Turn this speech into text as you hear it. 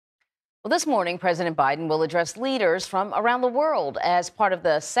Well, this morning, President Biden will address leaders from around the world as part of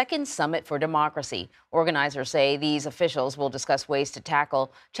the second Summit for Democracy. Organizers say these officials will discuss ways to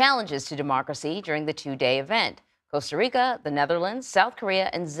tackle challenges to democracy during the two-day event. Costa Rica, the Netherlands, South Korea,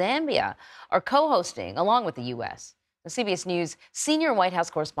 and Zambia are co-hosting along with the U.S. The CBS News senior White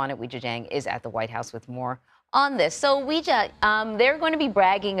House correspondent Weijia Jiang is at the White House with more on this. So, Weijia, they're going to be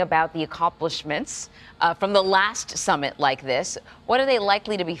bragging about the accomplishments from the last summit like this. What are they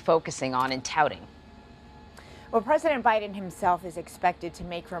likely to be focusing on and touting? Well, President Biden himself is expected to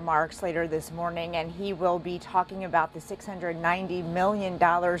make remarks later this morning, and he will be talking about the $690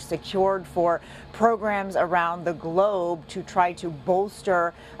 million secured for programs around the globe to try to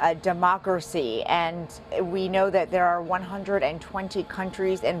bolster democracy. And we know that there are 120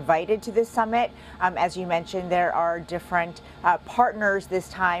 countries invited to this summit. As you mentioned, there are different partners this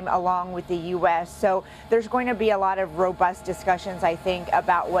time, along with the U.S. So there's going to be a lot of robust discussions, I think,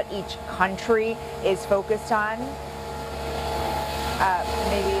 about what each country is focused on.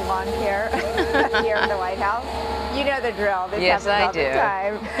 Maybe lawn care here in the White House. You know the drill. This yes, I all do.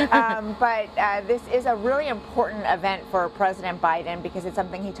 The time. But this is a really important event for President Biden because it's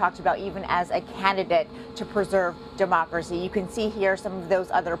something he talked about even as a candidate to preserve democracy. You can see here some of those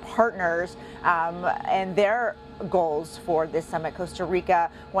other partners and their goals for this summit. Costa Rica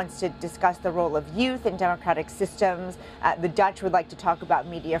wants to discuss the role of youth in democratic systems. The Dutch would like to talk about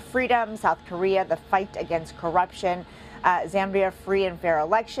media freedom. South Korea, the fight against corruption. Zambia, free and fair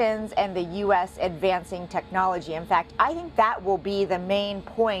elections, and the U.S. advancing technology. In fact, I think that will be the main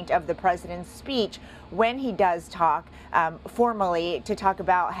point of the president's speech when he does talk formally, to talk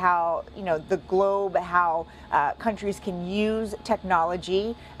about how, the globe, how countries can use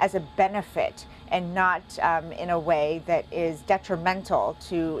technology as a benefit and not in a way that is detrimental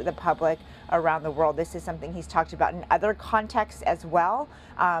to the public around the world. This is something he's talked about in other contexts as well.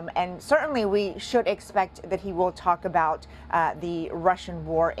 And certainly we should expect that he will talk about the Russian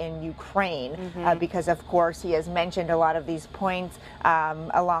war in Ukraine, because, of course, he has mentioned a lot of these points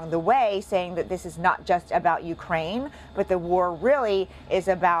along the way, saying that this is not just about Ukraine, but the war really is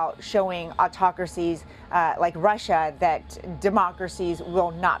about showing autocracies like Russia that democracies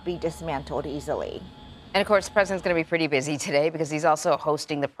will not be dismantled easily. And of course, the president's going to be pretty busy today because he's also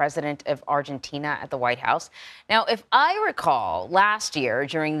hosting the president of Argentina at the White House. Now, if I recall, last year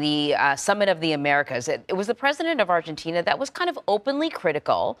during the Summit of the Americas, it was the president of Argentina that was kind of openly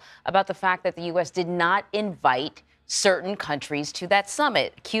critical about the fact that the U.S. did not invite certain countries to that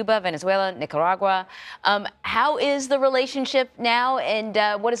summit: Cuba, Venezuela, Nicaragua. How is the relationship now,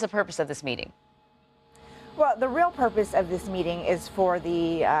 and what is the purpose of this meeting? Well, the real purpose of this meeting is for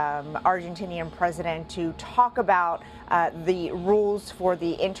the Argentinian president to talk about the rules for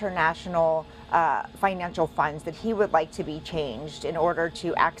the international financial funds that he would like to be changed in order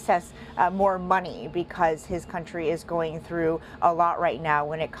to access more money, because his country is going through a lot right now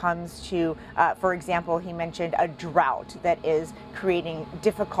when it comes to, for example, he mentioned a drought that is creating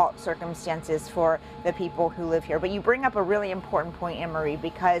difficult circumstances for the people who live here. But you bring up a really important point, Anne-Marie,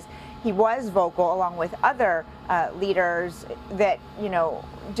 because he was vocal, along with other leaders, that,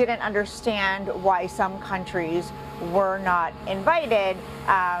 didn't understand why some countries were not invited.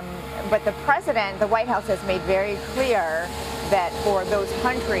 But the president, the White House, has made very clear that for those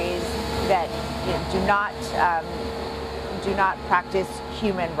countries that do not practice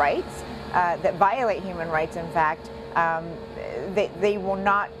human rights, that violate human rights, in fact, they will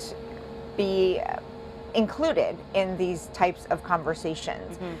not be included in these types of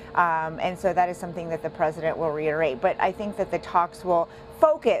conversations. And so that is something that the president will reiterate. But I think that the talks will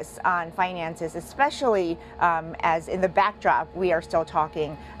focus on finances, especially as in the backdrop, we are still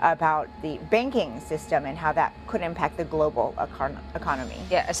talking about the banking system and how that could impact the global economy.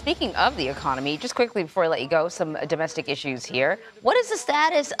 Yeah, speaking of the economy, just quickly before I let you go, some domestic issues here. What is the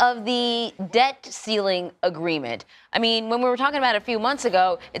status of the debt ceiling agreement? I mean, when we were talking about it a few months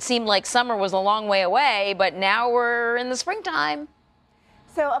ago, it seemed like summer was a long way away, but now we're in the springtime.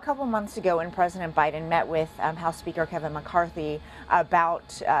 So a couple months ago, when President Biden met with House Speaker Kevin McCarthy about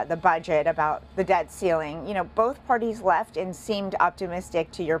the budget, about the debt ceiling, both parties left and seemed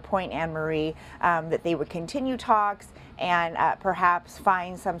optimistic, to your point, Anne-Marie, that they would continue talks and perhaps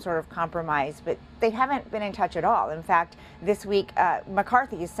find some sort of compromise. But they haven't been in touch at all. In fact, this week,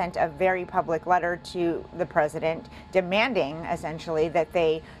 McCarthy sent a very public letter to the president demanding, essentially, that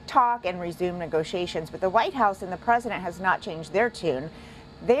they talk and resume negotiations. But the White House and the president has not changed their tune.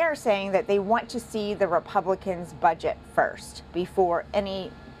 They are saying that they want to see the Republicans' budget first before any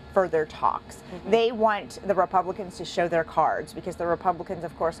further talks. They want the Republicans to show their cards, because the Republicans,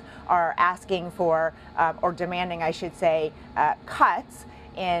 of course, are asking for, or demanding, I should say, cuts.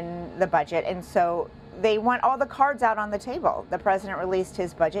 in the budget. And so they want all the cards out on the table. The president released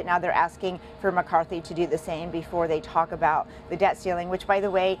his budget. Now they're asking for McCarthy to do the same before they talk about the debt ceiling, which, by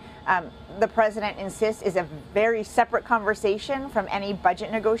the way, the president insists is a very separate conversation from any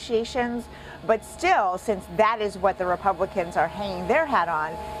budget negotiations. But still, since that is what the Republicans are hanging their hat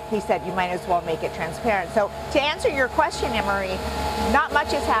on, he said you might as well make it transparent. So to answer your question, Emery, not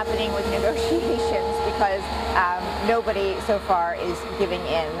much is happening with negotiations because nobody so far is giving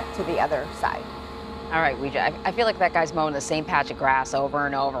in to the other side. All right, Weijia, I feel like that guy's mowing the same patch of grass over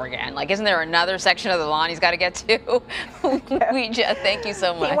and over again. Like, isn't there another section of the lawn he's got to get to? Weijia, thank you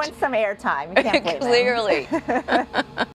so much. He wants some airtime. You can't blame him. Clearly.